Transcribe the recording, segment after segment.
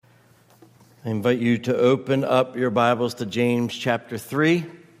I invite you to open up your Bibles to James chapter 3.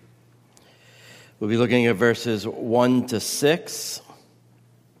 We'll be looking at verses 1 to 6.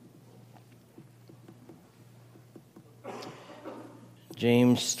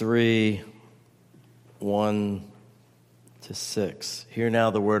 James 3, 1 to 6. Hear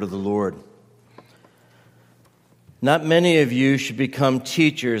now the word of the Lord. Not many of you should become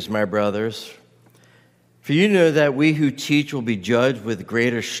teachers, my brothers, for you know that we who teach will be judged with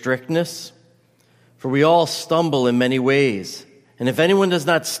greater strictness. For we all stumble in many ways. And if anyone does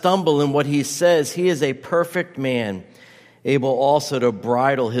not stumble in what he says, he is a perfect man, able also to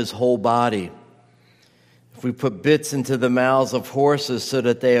bridle his whole body. If we put bits into the mouths of horses so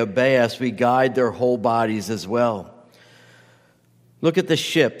that they obey us, we guide their whole bodies as well. Look at the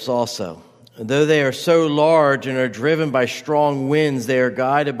ships also. Though they are so large and are driven by strong winds, they are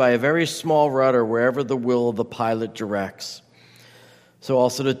guided by a very small rudder wherever the will of the pilot directs. So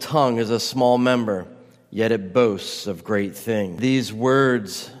also the tongue is a small member, yet it boasts of great things. These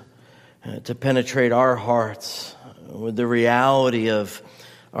words to penetrate our hearts with the reality of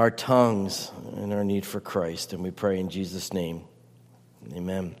our tongues and our need for Christ. And we pray in Jesus' name.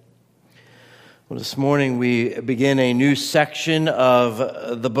 Amen. Well, this morning we begin a new section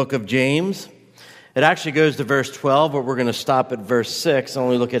of the book of James. It actually goes to verse 12, but we're going to stop at verse 6 and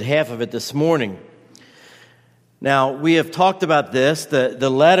only look at half of it this morning. Now, we have talked about this. The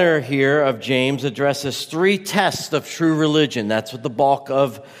letter here of James addresses three tests of true religion. That's what the bulk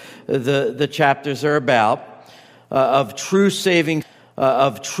of the chapters are about, of true saving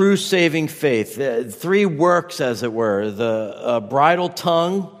faith. Three works, as it were: the bridled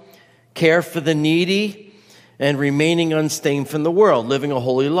tongue, care for the needy, and remaining unstained from the world, living a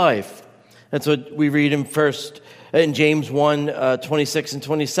holy life. That's what we read in James 1, 26 and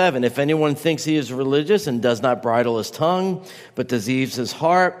 27. If anyone thinks he is religious and does not bridle his tongue, but deceives his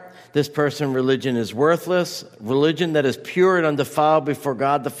heart, this person's religion is worthless. Religion that is pure and undefiled before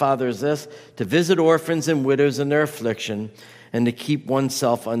God the Father is this: to visit orphans and widows in their affliction, and to keep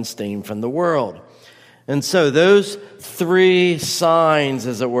oneself unstained from the world. And so those three signs,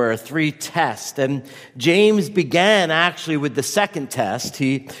 as it were, three tests. And James began actually with the second test.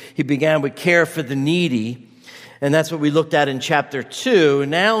 He began with care for the needy. And that's what we looked at in chapter 2.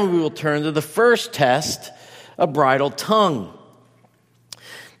 Now we will turn to the first test, a bridled tongue.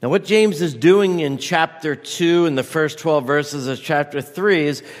 Now what James is doing in chapter 2 and the first 12 verses of chapter 3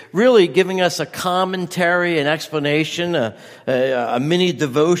 is really giving us a commentary, an explanation, a mini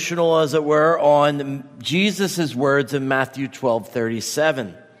devotional, as it were, on Jesus' words in Matthew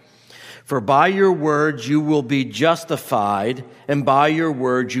 12:37. For by your words you will be justified, and by your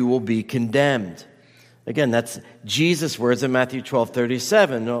words you will be condemned. Again, that's Jesus' words in Matthew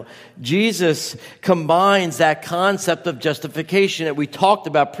 12:37. Jesus combines that concept of justification that we talked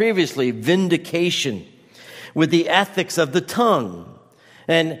about previously, vindication, with the ethics of the tongue.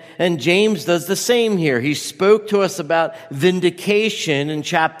 And James does the same here. He spoke to us about vindication in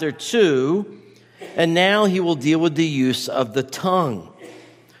chapter 2, and now he will deal with the use of the tongue.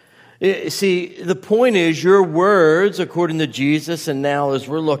 See, the point is your words, according to Jesus, and now as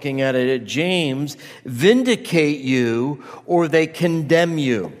we're looking at it at James, vindicate you or they condemn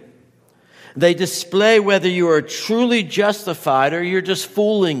you. They display whether you are truly justified or you're just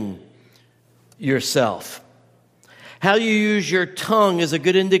fooling yourself. How you use your tongue is a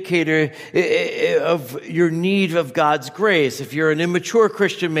good indicator of your need of God's grace. If you're an immature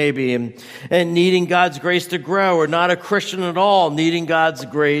Christian maybe and needing God's grace to grow, or not a Christian at all, needing God's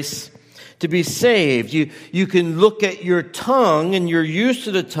grace to be saved, you can look at your tongue and your use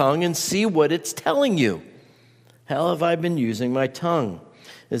of the tongue and see what it's telling you. How have I been using my tongue?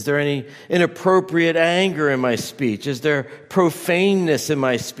 Is there any inappropriate anger in my speech? Is there profaneness in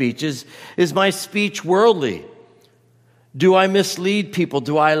my speech? Is my speech worldly? Do I mislead people?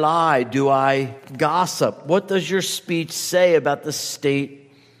 Do I lie? Do I gossip? What does your speech say about the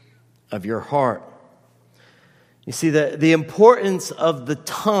state of your heart? You see, the importance of the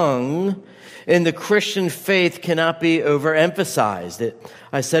tongue in the Christian faith cannot be overemphasized.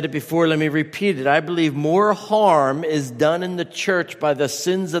 I said it before, let me repeat it. I believe more harm is done in the church by the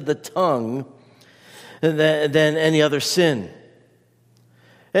sins of the tongue than any other sin.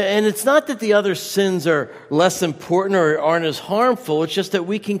 And it's not that the other sins are less important or aren't as harmful. It's just that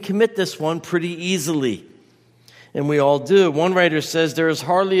we can commit this one pretty easily. And we all do. One writer says there is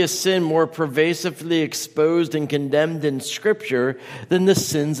hardly a sin more pervasively exposed and condemned in Scripture than the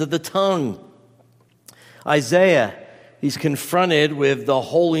sins of the tongue. Isaiah, he's confronted with the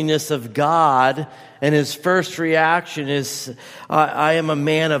holiness of God, and his first reaction is, I am a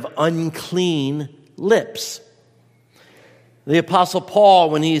man of unclean lips. The Apostle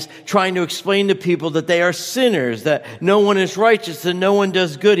Paul, when he's trying to explain to people that they are sinners, that no one is righteous and no one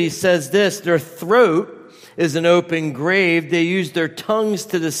does good, he says this: their throat is an open grave. They use their tongues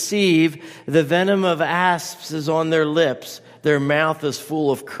to deceive. The venom of asps is on their lips. Their mouth is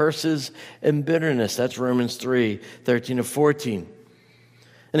full of curses and bitterness. That's Romans 3:13-14.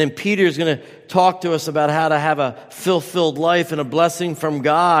 And then Peter is going to talk to us about how to have a fulfilled life and a blessing from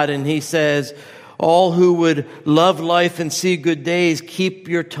God. And he says, all who would love life and see good days, keep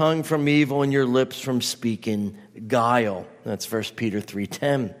your tongue from evil and your lips from speaking guile. That's 1 Peter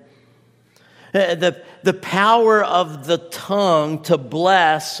 3:10. The power of the tongue to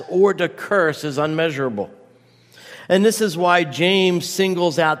bless or to curse is unmeasurable. And this is why James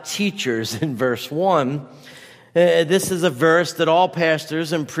singles out teachers in verse 1. This is a verse that all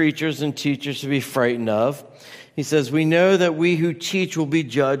pastors and preachers and teachers should be frightened of. He says, we know that we who teach will be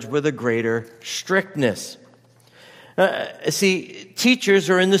judged with a greater strictness. See, teachers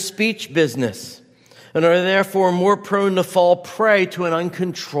are in the speech business and are therefore more prone to fall prey to an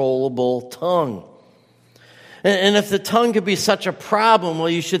uncontrollable tongue. And if the tongue could be such a problem, well,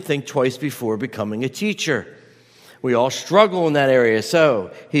 you should think twice before becoming a teacher. We all struggle in that area.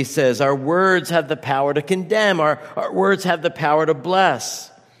 So, he says, our words have the power to condemn. Our words have the power to bless.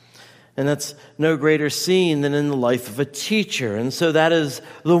 And that's no greater scene than in the life of a teacher. And so that is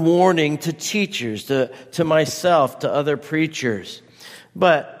the warning to teachers, to myself, to other preachers.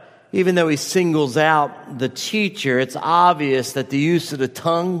 But even though he singles out the teacher, it's obvious that the use of the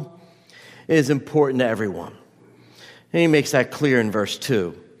tongue is important to everyone. And he makes that clear in verse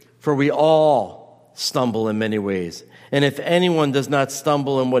 2. For we all stumble in many ways. And if anyone does not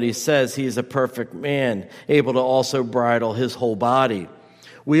stumble in what he says, he is a perfect man, able to also bridle his whole body.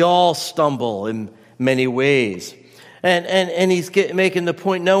 We all stumble in many ways. And he's making the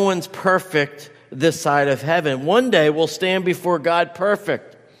point, no one's perfect this side of heaven. One day we'll stand before God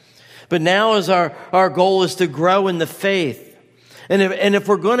perfect. But now is our goal is to grow in the faith. And if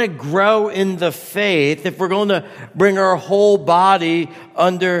we're going to grow in the faith, if we're going to bring our whole body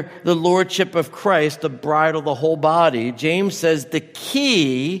under the lordship of Christ, to bridle the whole body, James says the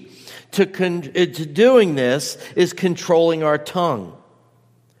key to doing this is controlling our tongue.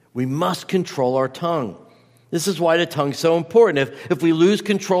 We must control our tongue. This is why the tongue's so important. If we lose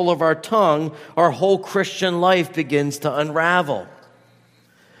control of our tongue, our whole Christian life begins to unravel.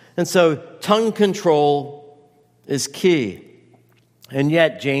 And so tongue control is key. And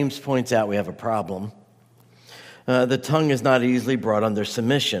yet, James points out we have a problem. The tongue is not easily brought under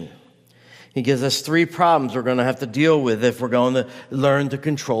submission. He gives us 3 problems we're going to have to deal with if we're going to learn to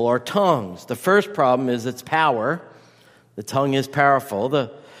control our tongues. The first problem is its power. The tongue is powerful.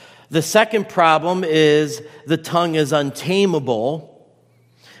 The second problem is the tongue is untamable.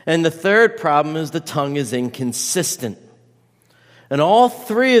 And the third problem is the tongue is inconsistent. And all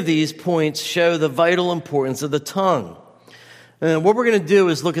 3 of these points show the vital importance of the tongue. And what we're going to do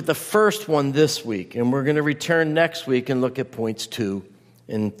is look at the first one this week, and we're going to return next week and look at points 2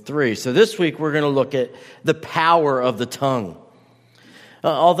 and 3. So this week we're going to look at the power of the tongue.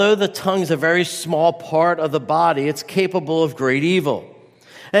 Although the tongue is a very small part of the body, it's capable of great evil.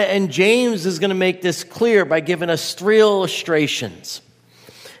 And James is going to make this clear by giving us 3 illustrations.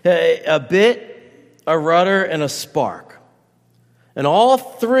 A bit, a rudder, and a spark. And all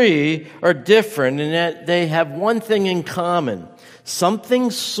 3 are different in that they have one thing in common.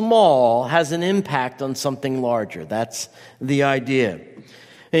 Something small has an impact on something larger. That's the idea. And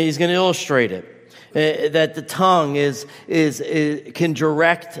he's going to illustrate it. That the tongue can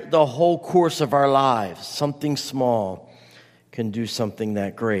direct the whole course of our lives. Something small can do something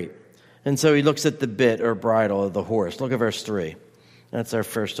that great. And so he looks at the bit or bridle of the horse. Look at verse 3. That's our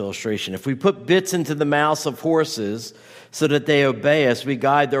first illustration. If we put bits into the mouths of horses so that they obey us, we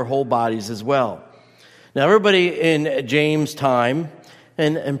guide their whole bodies as well. Now, everybody in James' time,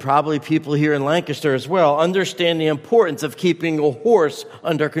 and probably people here in Lancaster as well, understand the importance of keeping a horse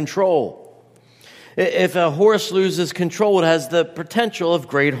under control. If a horse loses control, it has the potential of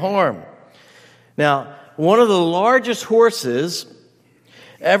great harm. Now, one of the largest horses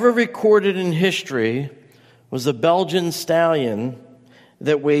ever recorded in history was a Belgian stallion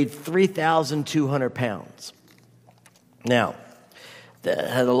that weighed 3,200 pounds. Now, that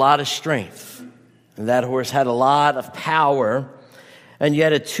had a lot of strength. And that horse had a lot of power. And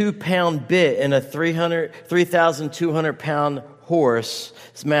yet a 2-pound bit in a 3,200-pound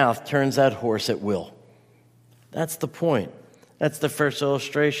horse's mouth turns that horse at will. That's the point. That's the first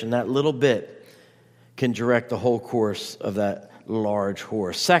illustration. That little bit can direct the whole course of that large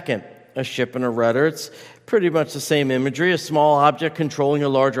horse. Second, a ship and a rudder. It's pretty much the same imagery. A small object controlling a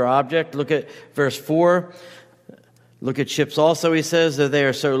larger object. Look at verse 4. Look at ships also, he says, that they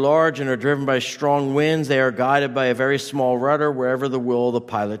are so large and are driven by strong winds, they are guided by a very small rudder wherever the will of the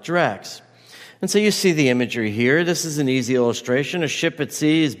pilot directs. And so you see the imagery here. This is an easy illustration. A ship at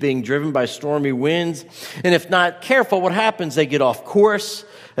sea is being driven by stormy winds. And if not careful, what happens? They get off course,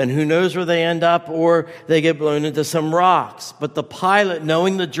 and who knows where they end up, or they get blown into some rocks. But the pilot,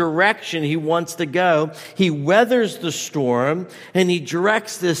 knowing the direction he wants to go, he weathers the storm, and he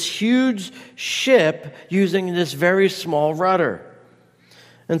directs this huge ship using this very small rudder.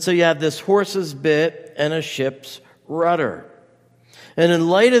 And so you have this horse's bit and a ship's rudder. And in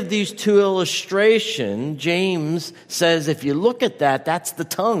light of these two illustrations, James says, if you look at that, that's the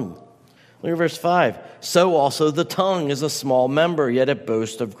tongue. Look at verse 5. So also the tongue is a small member, yet it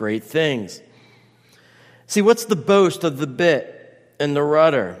boasts of great things. See, what's the boast of the bit and the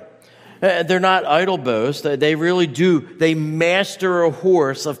rudder? They're not idle boasts. They really do. They master a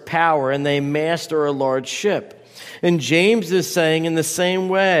horse of power, and they master a large ship. And James is saying in the same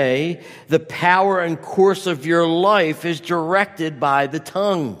way, the power and course of your life is directed by the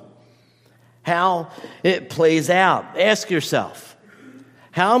tongue. How it plays out. Ask yourself,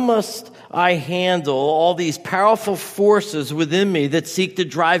 how must I handle all these powerful forces within me that seek to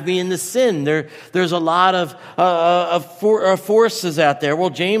drive me into sin? There's a lot of forces out there.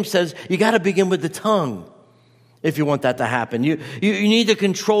 Well, James says you got to begin with the tongue. If you want that to happen, you need to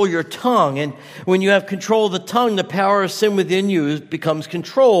control your tongue. And when you have control of the tongue, the power of sin within you becomes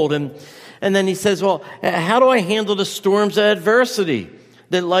controlled. And then he says, well, how do I handle the storms of adversity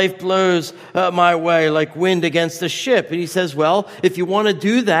that life blows my way like wind against a ship? And he says, well, if you want to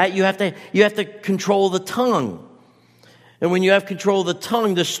do that, you have to control the tongue. And when you have control of the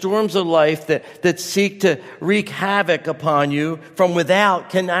tongue, the storms of life that seek to wreak havoc upon you from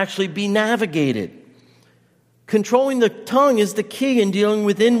without can actually be navigated. Controlling the tongue is the key in dealing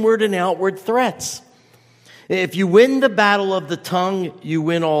with inward and outward threats. If you win the battle of the tongue, you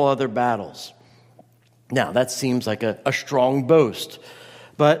win all other battles. Now, that seems like a strong boast,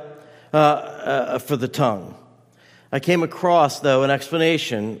 but for the tongue. I came across, though, an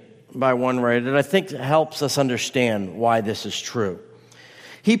explanation by one writer that I think helps us understand why this is true.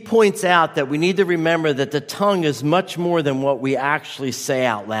 He points out that we need to remember that the tongue is much more than what we actually say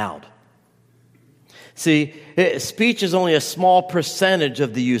out loud. See, speech is only a small percentage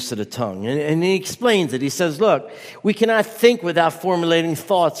of the use of the tongue. And he explains it. He says, look, we cannot think without formulating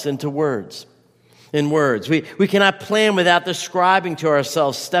thoughts into words. We cannot plan without describing to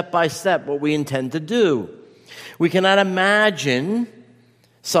ourselves step by step what we intend to do. We cannot imagine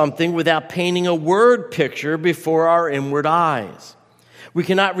something without painting a word picture before our inward eyes. We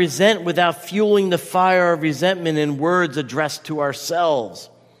cannot resent without fueling the fire of resentment in words addressed to ourselves.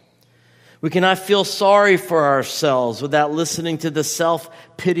 We cannot feel sorry for ourselves without listening to the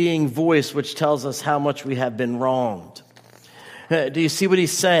self-pitying voice which tells us how much we have been wronged. Do you see what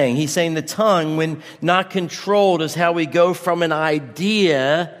he's saying? He's saying the tongue, when not controlled, is how we go from an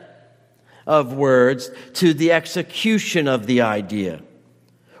idea of words to the execution of the idea.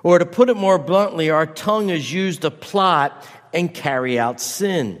 Or to put it more bluntly, our tongue is used to plot and carry out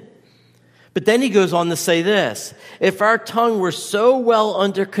sin. But then he goes on to say this: if our tongue were so well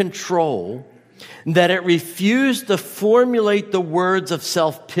under control that it refused to formulate the words of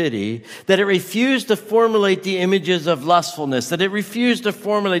self-pity, that it refused to formulate the images of lustfulness, that it refused to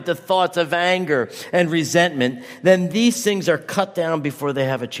formulate the thoughts of anger and resentment, then these things are cut down before they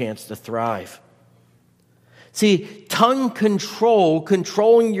have a chance to thrive. See, tongue control,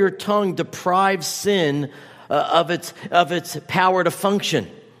 controlling your tongue, deprives sin of its power to function.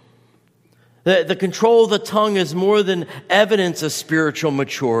 The control of the tongue is more than evidence of spiritual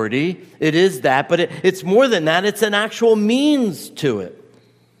maturity. It is that, but it's more than that. It's an actual means to it.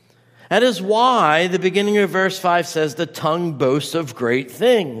 That is why the beginning of verse 5 says the tongue boasts of great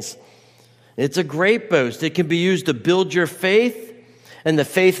things. It's a great boast. It can be used to build your faith and the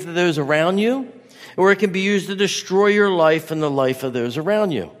faith of those around you, or it can be used to destroy your life and the life of those around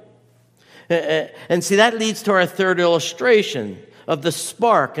you. And see, that leads to our third illustration of the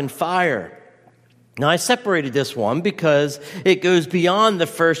spark and fire. Now, I separated this one because it goes beyond the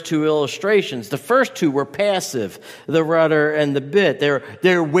first two illustrations. The first two were passive, the rudder and the bit.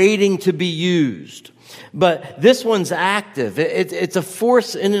 They're waiting to be used. But this one's active. It's a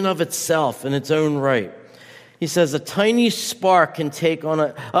force in and of itself in its own right. He says a tiny spark can take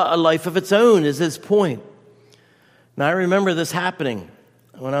on a life of its own, is his point. Now, I remember this happening.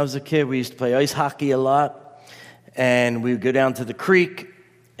 When I was a kid, we used to play ice hockey a lot. And we would go down to the creek,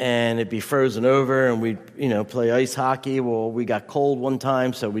 and it'd be frozen over, and we'd, play ice hockey. Well, we got cold one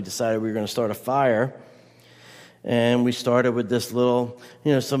time, so we decided we were going to start a fire. And we started with this little,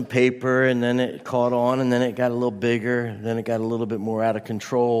 some paper, and then it caught on, and then it got a little bigger, and then it got a little bit more out of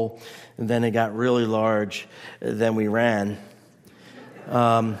control, and then it got really large. Then we ran,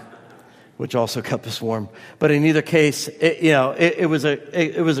 which also kept us warm. But in either case, it was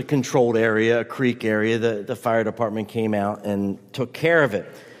a controlled area, a creek area. The fire department came out and took care of it.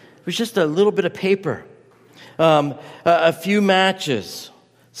 It was just a little bit of paper, a few matches,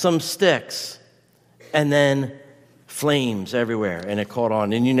 some sticks, and then flames everywhere, and it caught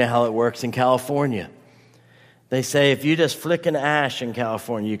on. And you know how it works in California. They say if you just flick an ash in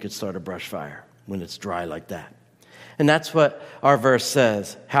California, you could start a brush fire when it's dry like that. And that's what our verse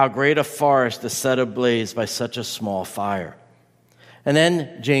says. How great a forest is set ablaze by such a small fire. And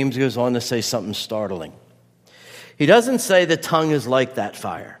then James goes on to say something startling. He doesn't say the tongue is like that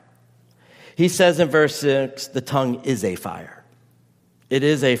fire. He says in verse 6, the tongue is a fire. It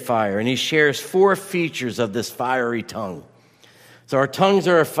is a fire. And he shares 4 features of this fiery tongue. So our tongues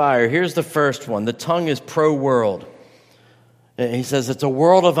are a fire. Here's the first one. The tongue is pro-world. He says it's a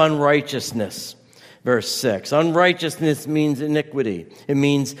world of unrighteousness. Verse 6. Unrighteousness means iniquity. It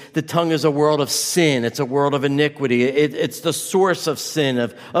means the tongue is a world of sin. It's a world of iniquity. It's the source of sin,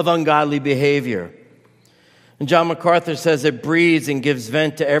 of ungodly behavior. And John MacArthur says it breathes and gives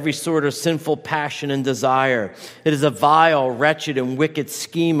vent to every sort of sinful passion and desire. It is a vile, wretched, and wicked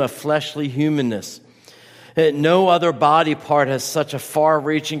scheme of fleshly humanness. No other body part has such a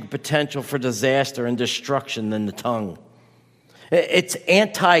far-reaching potential for disaster and destruction than the tongue. It's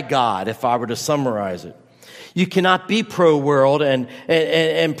anti-God, if I were to summarize it. You cannot be pro-world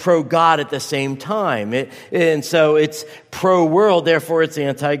and pro-God at the same time. And so it's pro-world, therefore it's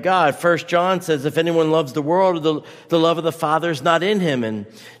anti-God. 1 John says, if anyone loves the world, the love of the Father is not in him. And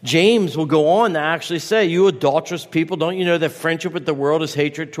James will go on to actually say, you adulterous people, don't you know that friendship with the world is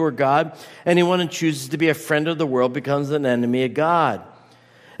hatred toward God? Anyone who chooses to be a friend of the world becomes an enemy of God.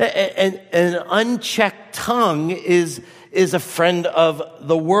 And an unchecked tongue is a friend of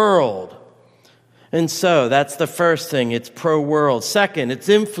the world. And so that's the first thing. It's pro-world. Second, its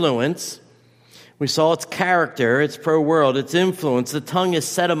influence. We saw its character. It's pro-world. Its influence. The tongue is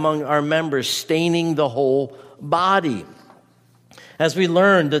set among our members, staining the whole body. As we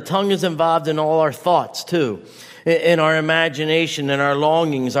learned, the tongue is involved in all our thoughts too, in our imagination, in our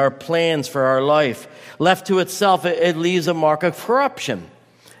longings, our plans for our life. Left to itself, it leaves a mark of corruption.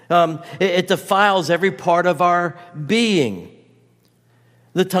 It defiles every part of our being.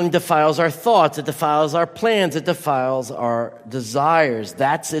 The tongue defiles our thoughts. It defiles our plans. It defiles our desires.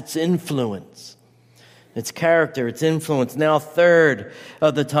 That's its influence. Its character, its influence. Now, third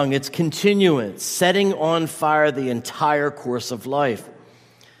of the tongue, its continuance, setting on fire the entire course of life.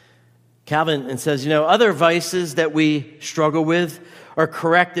 Calvin says, other vices that we struggle with are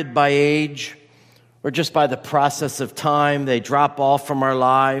corrected by age or just by the process of time. They drop off from our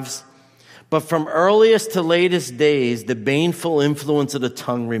lives. But from earliest to latest days, the baneful influence of the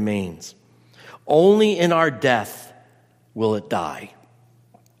tongue remains. Only in our death will it die.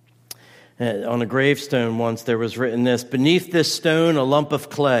 On a gravestone once there was written this, beneath this stone, a lump of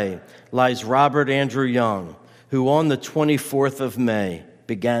clay, lies Robert Andrew Young, who on the 24th of May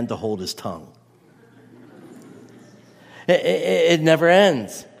began to hold his tongue. It never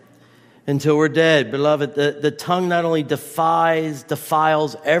ends until we're dead. Beloved, the tongue not only defiles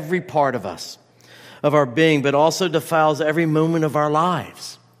every part of us, of our being, but also defiles every moment of our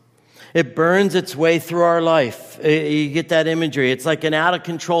lives. It burns its way through our life. You get that imagery. It's like an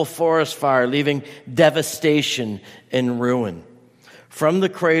out-of-control forest fire, leaving devastation and ruin. From the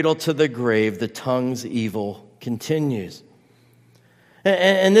cradle to the grave, the tongue's evil continues.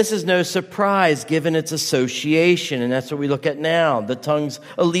 And this is no surprise given its association, and that's what we look at now, the tongue's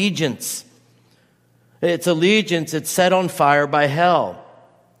allegiance. Its allegiance, it's set on fire by hell.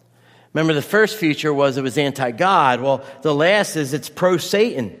 Remember, the first feature it was anti-God. Well, the last is it's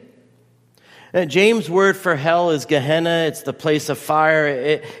pro-Satan. James' word for hell is Gehenna. It's the place of fire.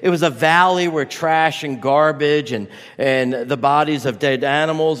 It was a valley where trash and garbage and the bodies of dead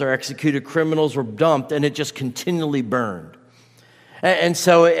animals or executed criminals were dumped, and it just continually burned. And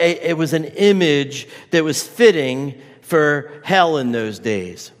so it was an image that was fitting for hell in those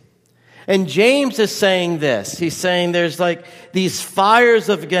days. And James is saying this. He's saying there's like these fires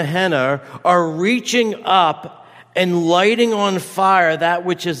of Gehenna are reaching up and lighting on fire that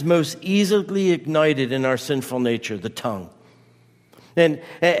which is most easily ignited in our sinful nature, the tongue. And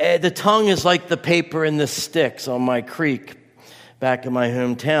the tongue is like the paper and the sticks on my creek back in my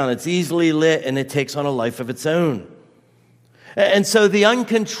hometown. It's easily lit and it takes on a life of its own. And so the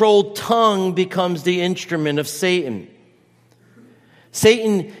uncontrolled tongue becomes the instrument of Satan.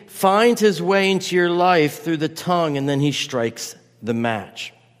 Satan finds his way into your life through the tongue, and then he strikes the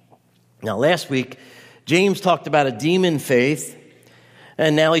match. Now, last week, James talked about a demon faith,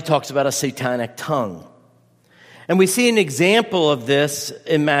 and now he talks about a satanic tongue. And we see an example of this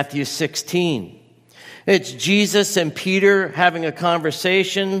in Matthew 16. It's Jesus and Peter having a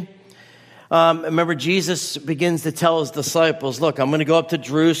conversation. Remember, Jesus begins to tell his disciples, look, I'm going to go up to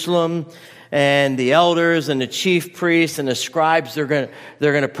Jerusalem, and the elders and the chief priests and the scribes, they're going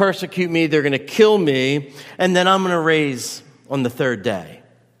to persecute me, they're going to kill me, and then I'm going to raise on the third day.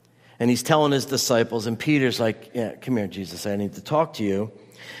 And he's telling his disciples, and Peter's like, yeah, come here, Jesus, I need to talk to you.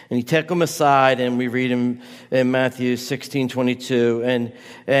 And he took him aside, and we read him in Matthew 16:22,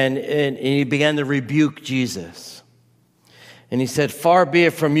 and he began to rebuke Jesus. And he said, far be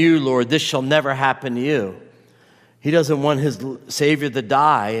it from you, Lord, this shall never happen to you. He doesn't want his Savior to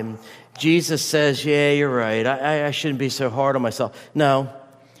die. And Jesus says, yeah, you're right. I shouldn't be so hard on myself. No.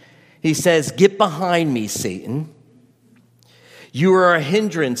 He says, get behind me, Satan. You are a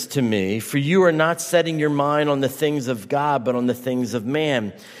hindrance to me, for you are not setting your mind on the things of God, but on the things of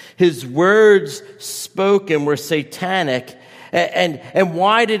man. His words spoken were satanic. And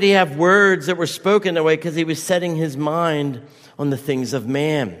why did he have words that were spoken that way? Because he was setting his mind on the things of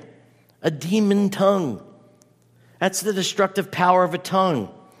man. A demon tongue. That's the destructive power of a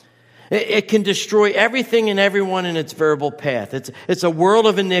tongue. It can destroy everything and everyone in its verbal path. It's a world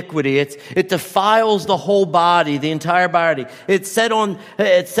of iniquity. It defiles the whole body, the entire body. It sets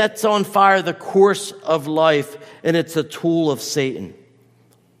on fire the course of life, and it's a tool of Satan.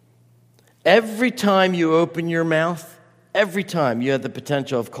 Every time you open your mouth, every time you have the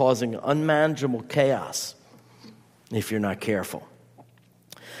potential of causing unmanageable chaos if you're not careful.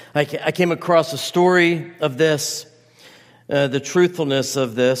 I came across a story of this. The truthfulness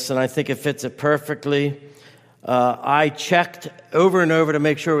of this, and I think it fits it perfectly. I checked over and over to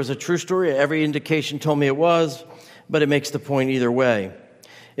make sure it was a true story. Every indication told me it was, but it makes the point either way.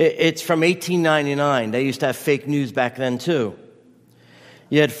 It's from 1899. They used to have fake news back then, too.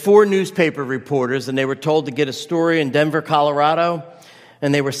 You had 4 newspaper reporters, and they were told to get a story in Denver, Colorado,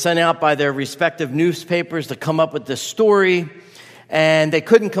 and they were sent out by their respective newspapers to come up with this story. And they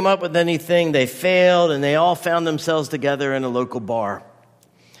couldn't come up with anything. They failed, and they all found themselves together in a local bar.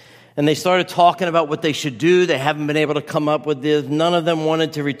 And they started talking about what they should do. They haven't been able to come up with this. None of them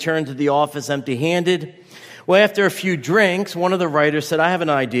wanted to return to the office empty-handed. Well, after a few drinks, one of the writers said, I have an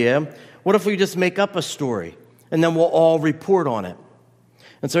idea. What if we just make up a story, and then we'll all report on it?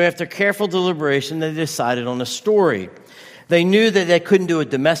 And so after careful deliberation, they decided on a story. They knew that they couldn't do a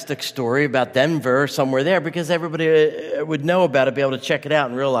domestic story about Denver or somewhere there because everybody would know about it, be able to check it out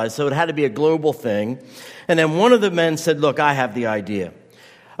and realize. So it had to be a global thing. And then one of the men said, look, I have the idea.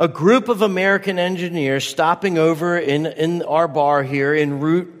 A group of American engineers stopping over in our bar here en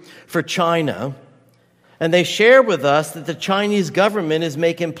route for China. And they shared with us that the Chinese government is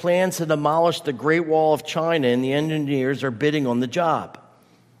making plans to demolish the Great Wall of China, and the engineers are bidding on the job.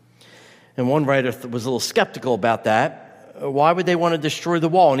 And one writer was a little skeptical about that. Why would they want to destroy the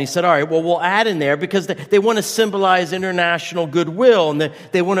wall? And he said, all right, well, we'll add in there because they want to symbolize international goodwill, and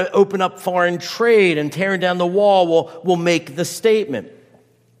they want to open up foreign trade, and tearing down the wall will make the statement.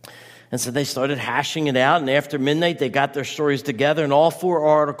 And so they started hashing it out, and after midnight, they got their stories together, and all 4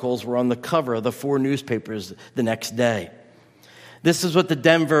 articles were on the cover of the 4 newspapers the next day. This is what the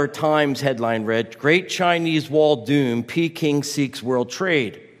Denver Times headline read, Great Chinese Wall Doom, Peking Seeks World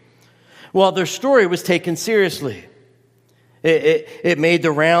Trade. Well, their story was taken seriously. It made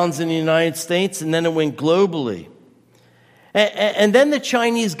the rounds in the United States, and then it went globally. And then the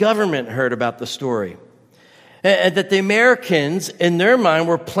Chinese government heard about the story. And that the Americans, in their mind,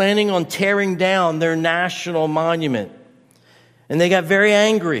 were planning on tearing down their national monument. And they got very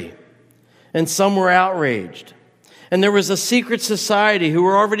angry. And some were outraged. And there was a secret society who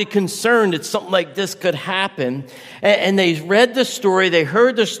were already concerned that something like this could happen. And they read the story, they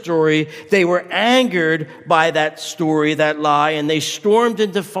heard the story, they were angered by that story, that lie, and they stormed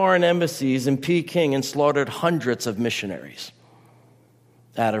into foreign embassies in Peking and slaughtered hundreds of missionaries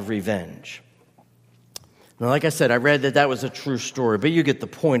out of revenge. Now, like I said, I read that was a true story, but you get the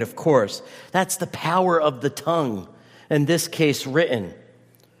point, of course. That's the power of the tongue, in this case written.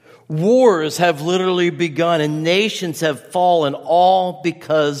 Wars have literally begun, and nations have fallen, all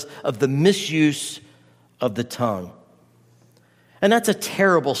because of the misuse of the tongue. And that's a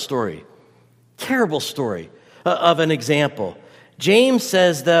terrible story of an example. James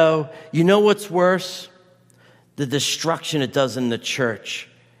says, though, you know what's worse? The destruction it does in the church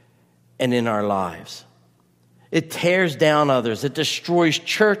and in our lives. It tears down others. It destroys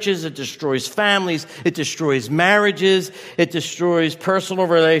churches. It destroys families. It destroys marriages. It destroys personal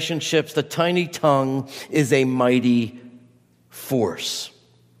relationships. The tiny tongue is a mighty force.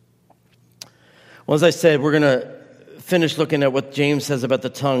 Well, as I said, we're going to finish looking at what James says about the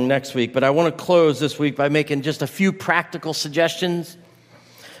tongue next week, but I want to close this week by making just a few practical suggestions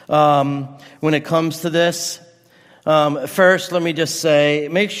when it comes to this. First, let me just say,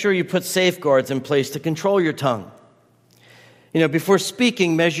 make sure you put safeguards in place to control your tongue. Before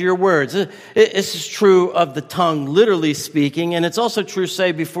speaking, measure your words. This is true of the tongue, literally speaking, and it's also true,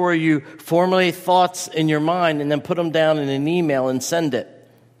 say, before you formulate thoughts in your mind and then put them down in an email and send it.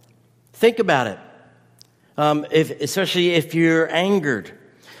 Think about it. Especially if you're angered,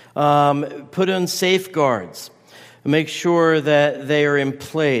 put in safeguards. Make sure that they are in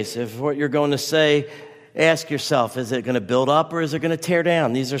place. If what you're going to say, ask yourself, is it going to build up or is it going to tear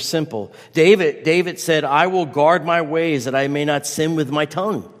down? These are simple. David said, I will guard my ways that I may not sin with my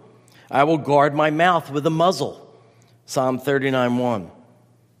tongue. I will guard my mouth with a muzzle. Psalm 39:1.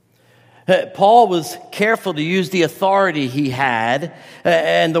 Paul was careful to use the authority he had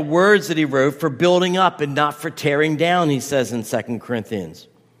and the words that he wrote for building up and not for tearing down, he says in 2 Corinthians.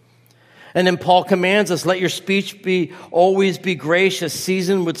 And then Paul commands us, let your speech always be gracious,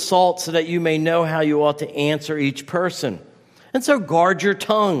 seasoned with salt, so that you may know how you ought to answer each person. And so guard your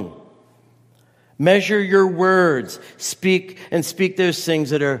tongue. Measure your words. Speak those things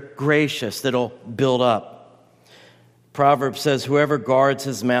that are gracious, that'll build up. Proverbs says, whoever guards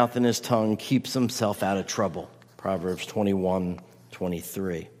his mouth and his tongue keeps himself out of trouble. Proverbs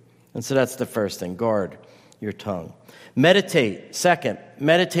 21:23. And so that's the first thing, guard your tongue. Meditate. Second,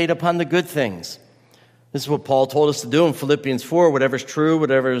 meditate upon the good things. This is what Paul told us to do in Philippians 4. Whatever is true,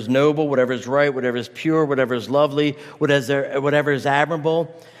 whatever is noble, whatever is right, whatever is pure, whatever is lovely, whatever is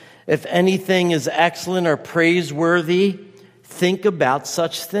admirable. If anything is excellent or praiseworthy, think about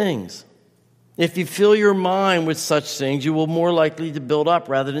such things. If you fill your mind with such things, you will more likely to build up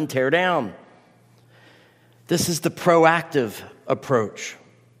rather than tear down. This is the proactive approach.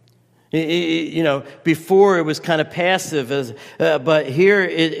 Before it was kind of passive, but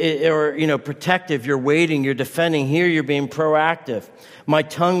here protective. You're waiting, you're defending. Here you're being proactive. My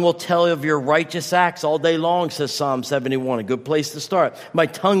tongue will tell of your righteous acts all day long, says Psalm 71. A good place to start. My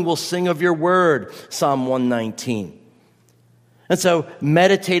tongue will sing of your word, Psalm 119. And so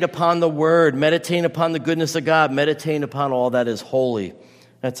meditate upon the word, meditate upon the goodness of God, meditate upon all that is holy.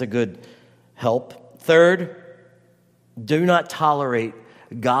 That's a good help. Third, do not tolerate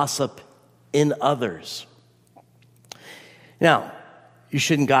gossip in others. Now, you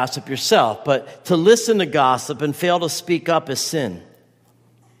shouldn't gossip yourself, but to listen to gossip and fail to speak up is sin.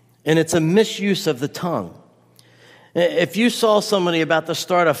 And it's a misuse of the tongue. If you saw somebody about to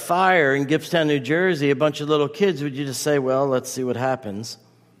start a fire in Gibbstown, New Jersey, a bunch of little kids, would you just say, well, let's see what happens?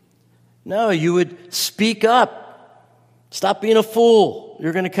 No, you would speak up. Stop being a fool.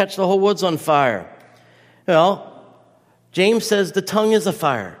 You're going to catch the whole woods on fire. Well, James says the tongue is a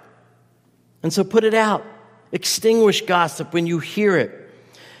fire. And so put it out. Extinguish gossip when you hear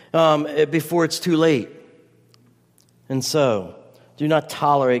it before it's too late. And so, do not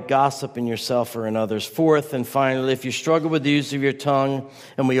tolerate gossip in yourself or in others. Fourth and finally, if you struggle with the use of your tongue,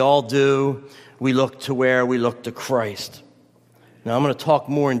 and we all do, we look to where? We look to Christ. Now, I'm going to talk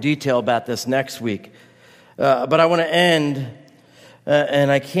more in detail about this next week. But I want to end,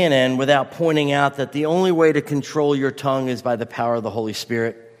 and I can't end, without pointing out that the only way to control your tongue is by the power of the Holy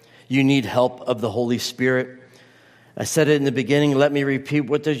Spirit. You need help of the Holy Spirit. I said it in the beginning. Let me repeat.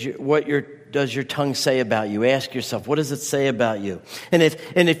 What does your tongue say about you? Ask yourself, what does it say about you? And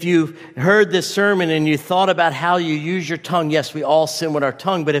if you heard this sermon and you thought about how you use your tongue, yes, we all sin with our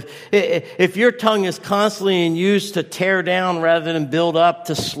tongue. But if your tongue is constantly used to tear down rather than build up,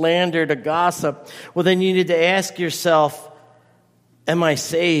 to slander, to gossip, well, then you need to ask yourself, am I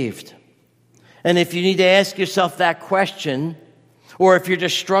saved? And if you need to ask yourself that question, or if you're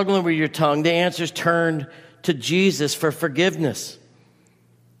just struggling with your tongue, the answer is turn to Jesus for forgiveness.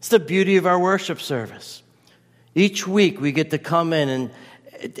 It's the beauty of our worship service. Each week we get to come in and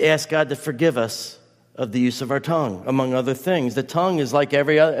ask God to forgive us of the use of our tongue, among other things. The tongue is like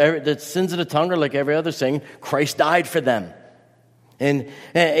the sins of the tongue are like every other sin. Christ died for them. And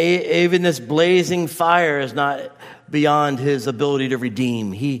even this blazing fire is not beyond his ability to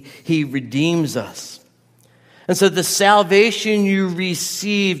redeem. He redeems us. And so the salvation you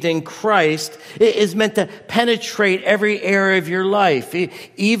received in Christ is meant to penetrate every area of your life,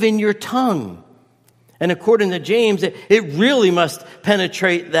 even your tongue. And according to James, it really must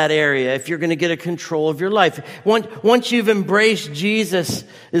penetrate that area if you're going to get a control of your life. Once you've embraced Jesus'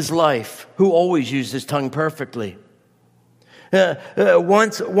 life, who always used his tongue perfectly.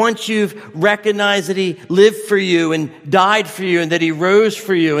 Once you've recognized that he lived for you and died for you and that he rose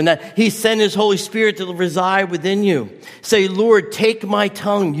for you and that he sent his Holy Spirit to reside within you. Say, Lord, take my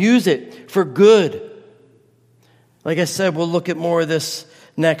tongue, use it for good. Like I said, we'll look at more of this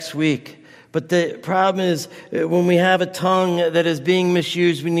next week. But the problem is, when we have a tongue that is being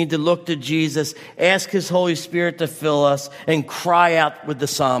misused, we need to look to Jesus, ask his Holy Spirit to fill us, and cry out with the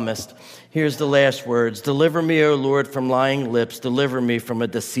psalmist. Here's the last words. Deliver me, O Lord, from lying lips. Deliver me from a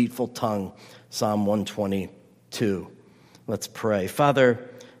deceitful tongue. Psalm 122. Let's pray. Father,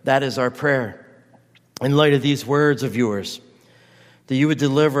 that is our prayer. In light of these words of yours, that you would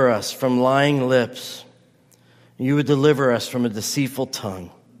deliver us from lying lips. You would deliver us from a deceitful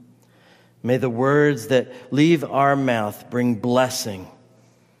tongue. May the words that leave our mouth bring blessing.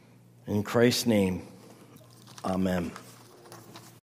 In Christ's name, amen.